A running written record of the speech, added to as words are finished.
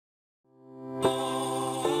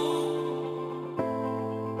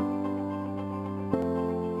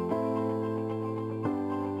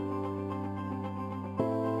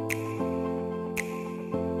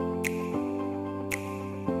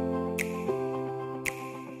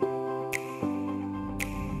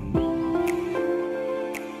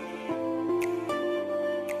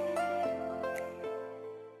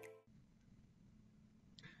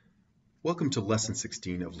Welcome to Lesson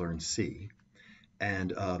 16 of Learn C.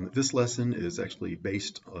 And this lesson is actually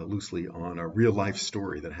based loosely on a real-life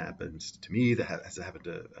story that happens to me, that has happened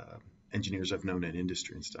to engineers I've known in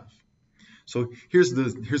industry and stuff. So here's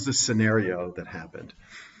the scenario that happened.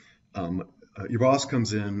 Your boss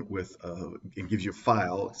comes in with and gives you a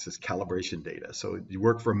file. It says calibration data. So you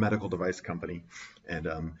work for a medical device company, and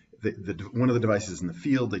one of the devices in the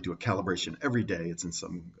field, they do a calibration every day. It's in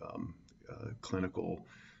some clinical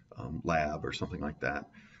lab or something like that,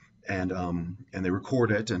 and they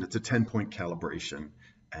record it, and it's a 10-point calibration,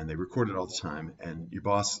 and they record it all the time. And your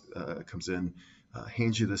boss comes in,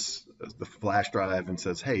 hands you the flash drive, and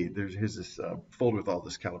says, "Hey, here's this folder with all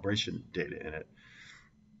this calibration data in it.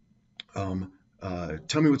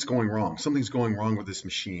 Tell me what's going wrong. Something's going wrong with this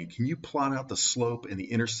machine. Can you plot out the slope and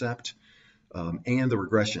the intercept and the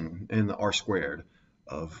regression and the R-squared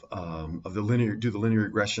of the linear, do the linear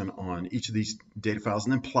regression on each of these data files,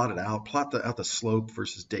 and then plot it out, out the slope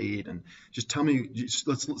versus date, and just tell me,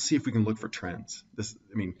 let's see if we can look for trends." This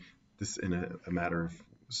in a matter of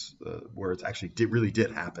where it's actually really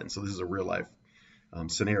did happen. So this is a real life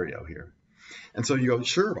scenario here. And so you go,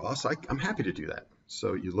 "Sure, boss, I'm happy to do that."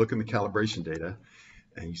 So you look in the calibration data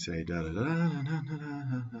and you say,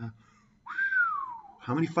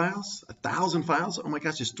 how many files? 1,000 files? Oh my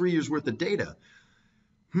gosh, it's 3 years worth of data.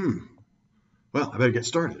 Well, I better get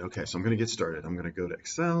started. Okay, so I'm going to get started. I'm going to go to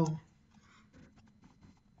Excel.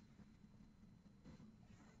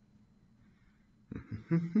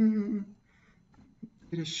 Data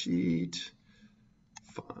sheet,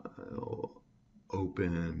 file,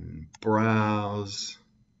 open, browse,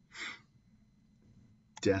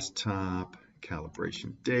 desktop,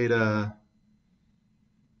 calibration data,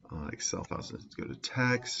 Excel files. Let's go to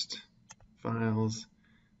text, files.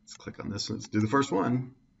 Let's click on this one. Let's do the first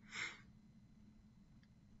one.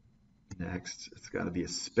 Next, it's got to be a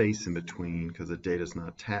space in between because the data is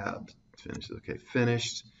not tabbed. Finished. Okay,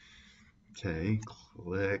 finished. Okay,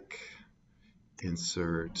 click,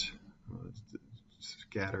 insert,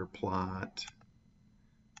 scatter plot,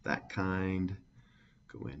 that kind.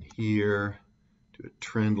 Go in here, do a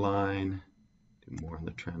trend line, do more on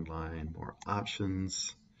the trend line, more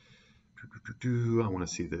options. I want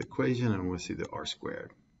to see the equation, and I want to see the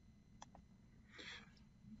R-squared.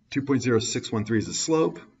 2.0613 is the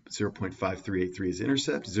slope, 0.5383 is the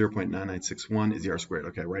intercept, 0.9961 is the R-squared.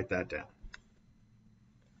 Okay, write that down.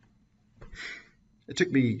 It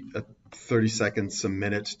took me 30 seconds, a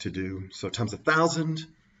minute to do. So times 1,000,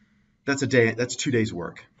 that's a day. That's 2 days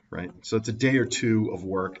work, right? So it's a day or two of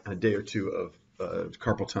work and a day or two of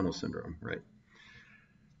carpal tunnel syndrome, right?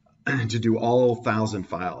 To do all 1,000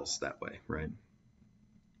 files that way, right?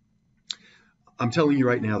 I'm telling you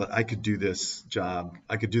right now that I could do this job.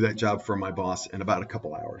 I could do that job for my boss in about a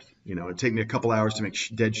couple hours. You know, it'd take me a couple hours to make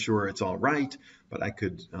dead sure it's all right, but I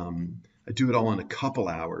could I do it all in a couple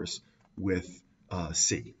hours with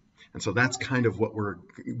C. And so that's kind of what we're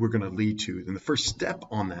going to lead to. And the first step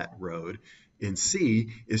on that road in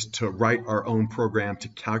C is to write our own program to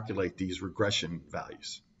calculate these regression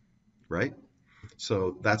values, right?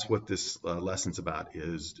 So that's what this lesson's about,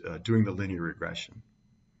 is doing the linear regression.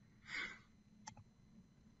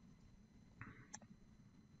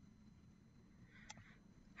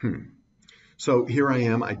 So here I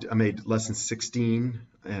am. I made lesson 16,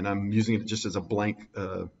 and I'm using it just as a blank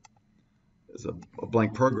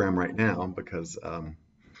program right now because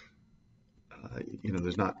you know,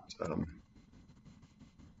 there's not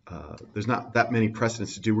that many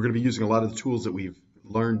precedents to do. We're going to be using a lot of the tools that we've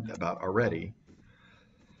learned about already,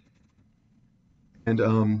 and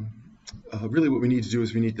really what we need to do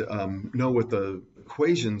is we need to know what the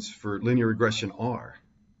equations for linear regression are.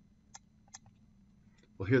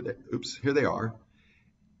 Well, here they are,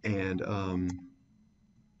 and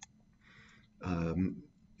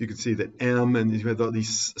you can see that M, and you have all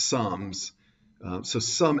these sums. So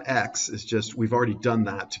sum X is just, we've already done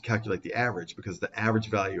that to calculate the average, because the average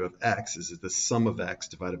value of X is the sum of X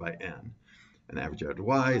divided by N. And the average value of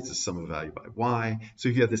Y is the sum of value by Y. So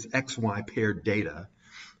if you have this XY paired data,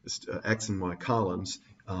 this X and Y columns,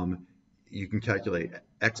 you can calculate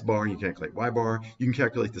X bar, you can calculate Y bar, you can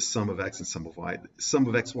calculate the sum of X and sum of Y. The sum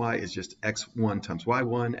of XY is just X1 times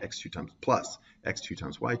Y1, X2 times plus X2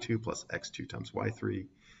 times Y2 plus X2 times Y3,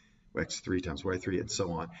 X3 times Y3, and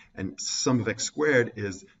so on. And sum of X squared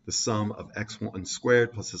is the sum of X1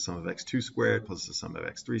 squared plus the sum of X2 squared plus the sum of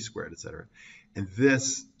X3 squared, etc. And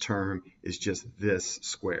this term is just this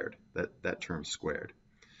squared, that term squared.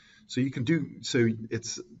 So you can do, so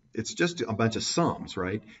it's just a bunch of sums,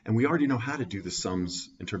 right? And we already know how to do the sums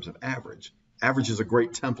in terms of average. average is a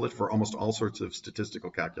great template for almost all sorts of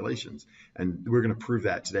statistical calculations, and we're going to prove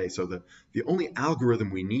that today. So the only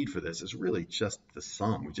algorithm we need for this is really just the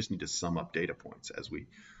sum. We just need to sum up data points as we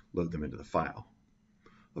load them into the file.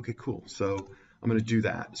 Okay, cool. So I'm going to do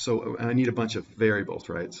that. So I need a bunch of variables,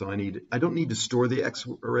 right? So I don't need to store the x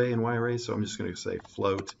array and y array, so I'm just going to say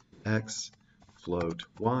float x, float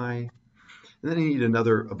y, and then I need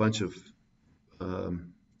another bunch of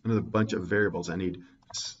variables. I need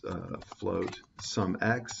float sum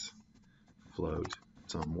x, float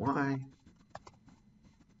sum y,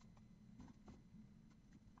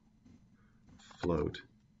 float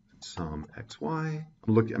sum xy.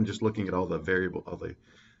 I'm just looking at all the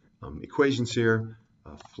equations here.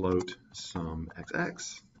 Float sum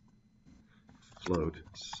xx, float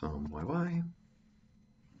sum yy.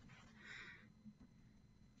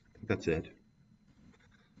 That's it.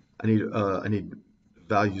 I need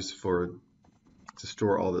values to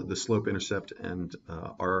store all the slope, intercept, and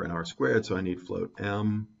r squared. So I need float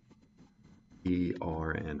m, e,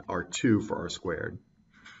 r, and r2 for r squared.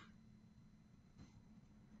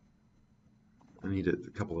 I need a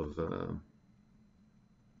couple of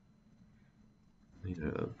I need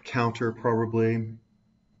a counter probably.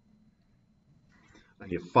 I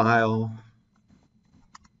need a file.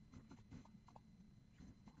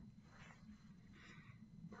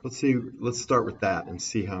 Let's start with that and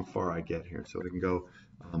see how far I get here. So we can go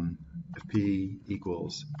fp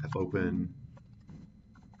equals fopen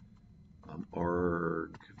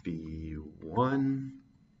argv1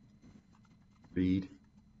 read.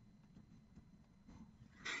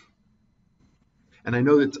 And I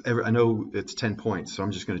know it's 10 points, so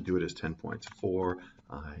I'm just going to do it as 10 points. For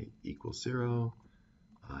I equals 0,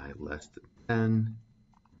 I less than 10,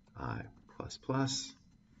 I plus plus,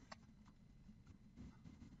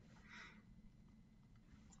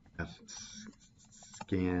 f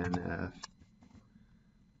scan f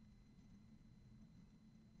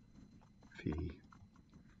p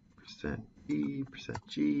percent e percent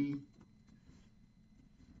g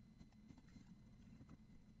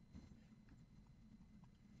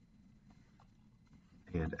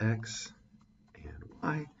and x and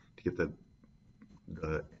y to get the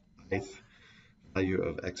ith value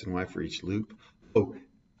of x and y for each loop. Oh,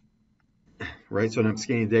 right, so I'm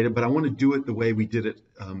scanning data, but I want to do it the way we did it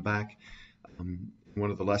back in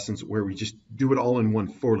one of the lessons where we just do it all in one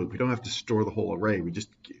for loop. We don't have to store the whole array. We just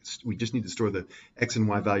need to store the x and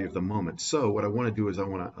y value of the moment. So what I want to do is I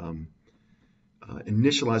want to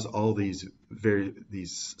initialize all these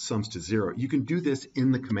sums to 0. You can do this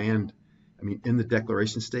in the command, in the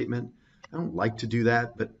declaration statement. I don't like to do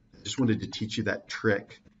that, but I just wanted to teach you that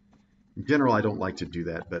trick. In general, I don't like to do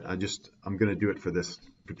that, but I'm going to do it for this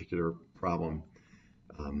particular problem.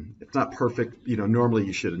 It's not perfect. Normally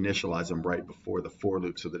you should initialize them right before the for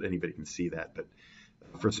loop so that anybody can see that, but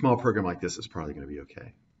for a small program like this, it's probably going to be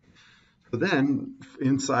okay. So then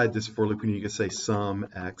inside this for loop, you can say sum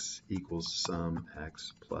x equals sum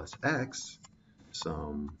x plus x,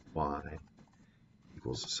 sum y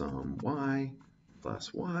equals sum y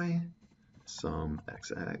plus y, sum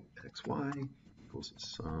xy equals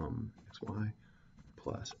sum xy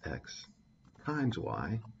plus x times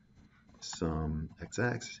y, sum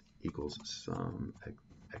xx equals sum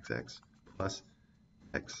xx plus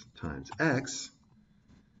x times x,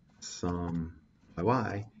 sum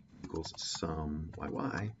yy equals sum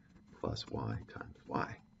yy plus y times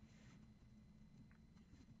y.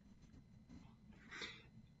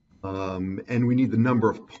 And we need the number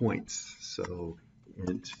of points, so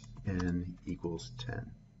int n equals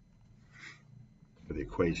 10 for the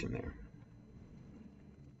equation there.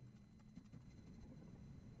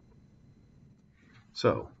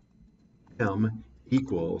 So m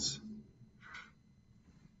equals,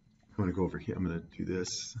 I'm going to go over here, I'm going to do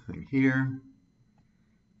this thing here.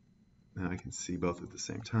 Now I can see both at the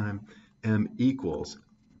same time. M equals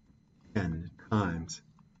n times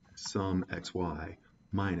sum xy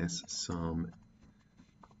minus sum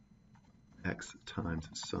x times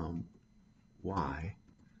sum y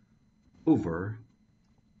over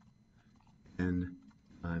n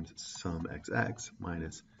times sum xx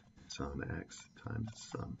minus sum x times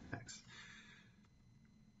sum x.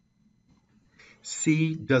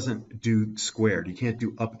 C doesn't do squared. You can't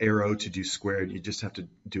do up arrow to do squared. You just have to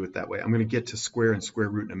do it that way. I'm going to get to square and square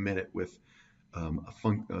root in a minute with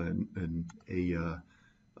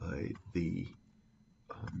the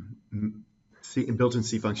built-in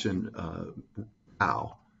C function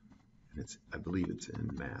how, and I believe it's in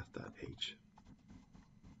math.h.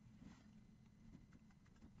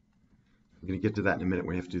 I'm going to get to that in a minute.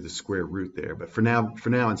 We have to do the square root there, but for now,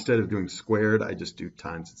 instead of doing squared, I just do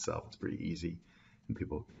times itself. It's pretty easy, and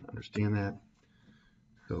people understand that.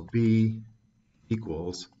 So b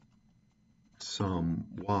equals sum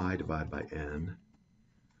y divided by n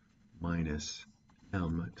minus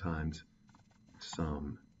m times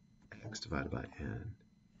sum x divided by n.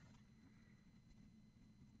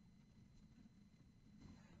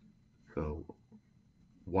 So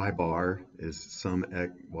y bar is sum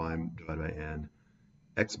x, y divided by n.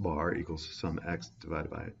 X bar equals sum x divided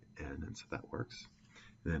by n, and so that works.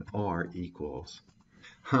 And then r equals,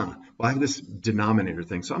 well, I have this denominator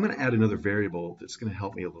thing, so I'm going to add another variable that's going to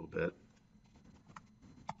help me a little bit.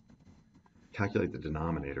 Calculate the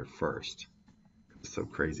denominator first. It's so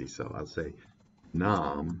crazy, so I'll say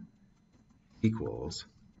nom equals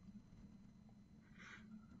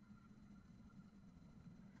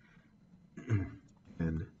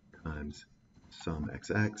n times sum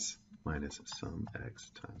xx minus sum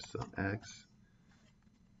x times sum x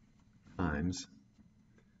times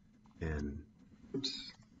n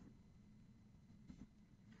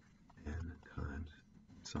times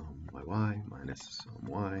sum yy minus sum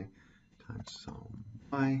y times sum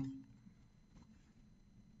y.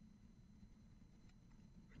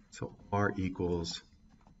 So r equals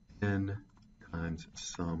n times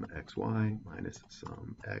sum xy minus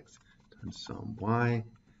sum x times sum y,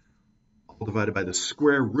 all divided by the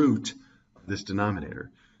square root of this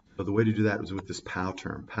denominator. So the way to do that was with this pow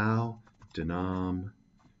term, pow denom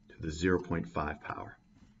to the 0.5 power.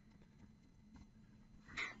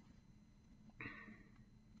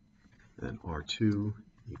 And then r2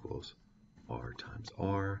 equals r times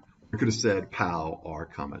r. We could have said pow r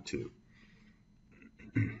comma 2.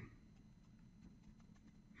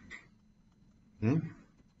 Okay.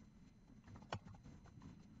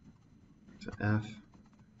 So f,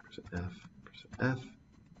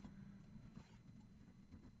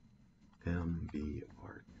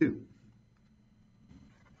 MBR2.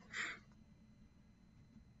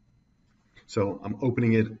 So I'm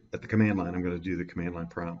opening it at the command line. I'm going to do the command line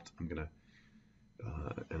prompt. I'm going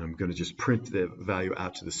to just print the value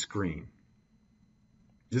out to the screen.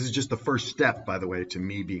 This is just the first step, by the way, to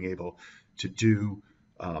me being able to do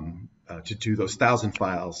those 1,000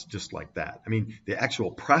 files just like that. I mean, the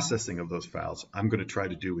actual processing of those files, I'm going to try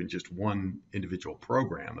to do in just one individual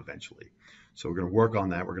program eventually. So we're going to work on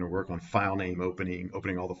that. We're going to work on file name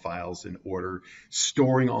opening all the files in order,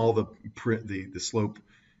 storing all the slope,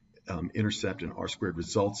 intercept, and r-squared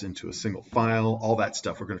results into a single file, all that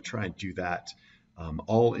stuff. We're going to try and do that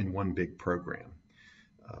all in one big program.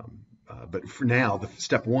 But for now, the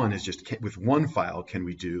step one is just with one file, can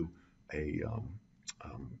we do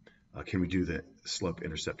the slope,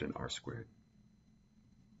 intercept, and r-squared?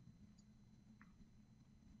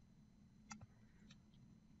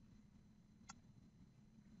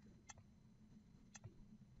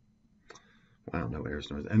 Wow, no errors,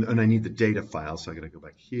 no errors. And I need the data file, so I got to go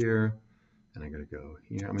back here, and I got to go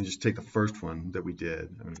here. I'm going to just take the first one that we did.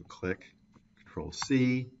 I'm going to click, Control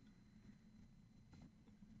C,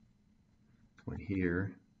 go in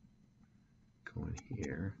here, Control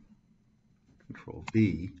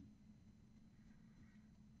V,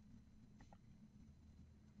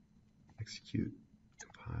 execute,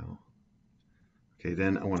 compile. Okay,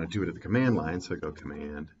 then I want to do it at the command line, so I go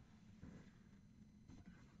Command.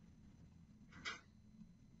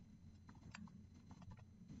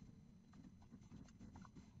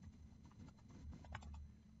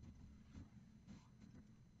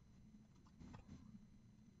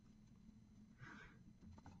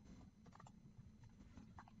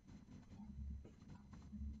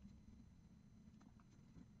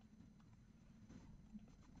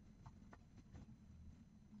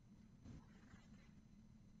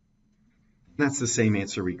 That's the same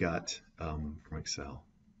answer we got from Excel.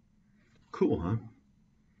 Cool, huh?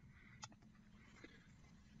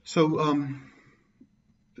 So,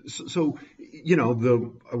 you know,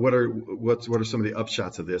 what are some of the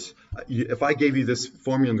upshots of this? If I gave you this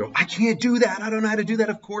formula and go, I can't do that, I don't know how to do that.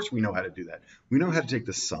 Of course we know how to do that. We know how to take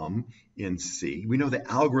the sum in C. We know the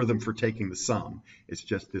algorithm for taking the sum. It's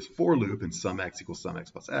just this for loop, and sum x equals sum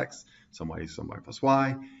x plus x, sum y plus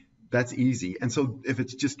y. That's easy. And so if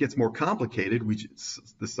it just gets more complicated,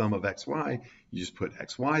 the sum of xy, you just put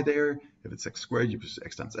xy there. If it's x squared, you put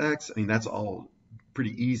x times x. I mean, that's all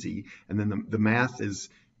pretty easy. And then the math is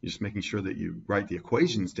just making sure that you write the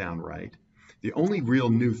equations down right. The only real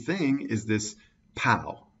new thing is this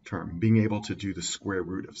pow term, being able to do the square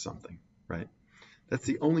root of something, right? That's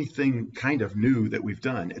the only thing kind of new that we've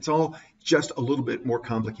done. It's all just a little bit more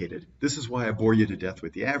complicated. This is why I bore you to death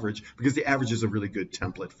with the average, because the average is a really good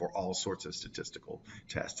template for all sorts of statistical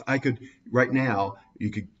tests. I could, right now, you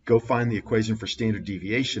could go find the equation for standard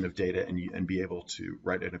deviation of data and be able to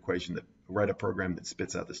write a program that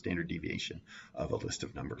spits out the standard deviation of a list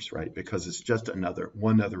of numbers, right? Because it's just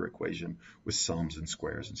one other equation with sums and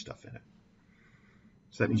squares and stuff in it.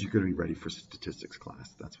 So that means you're going to be ready for statistics class.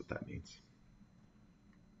 That's what that means.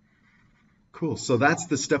 Cool. So that's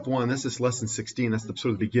the step one. This is lesson 16. That's the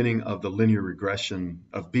sort of beginning of the linear regression,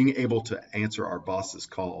 of being able to answer our boss's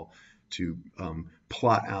call to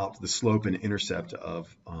plot out the slope and intercept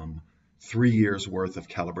of 3 years worth of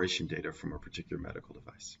calibration data from a particular medical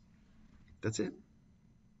device. That's it.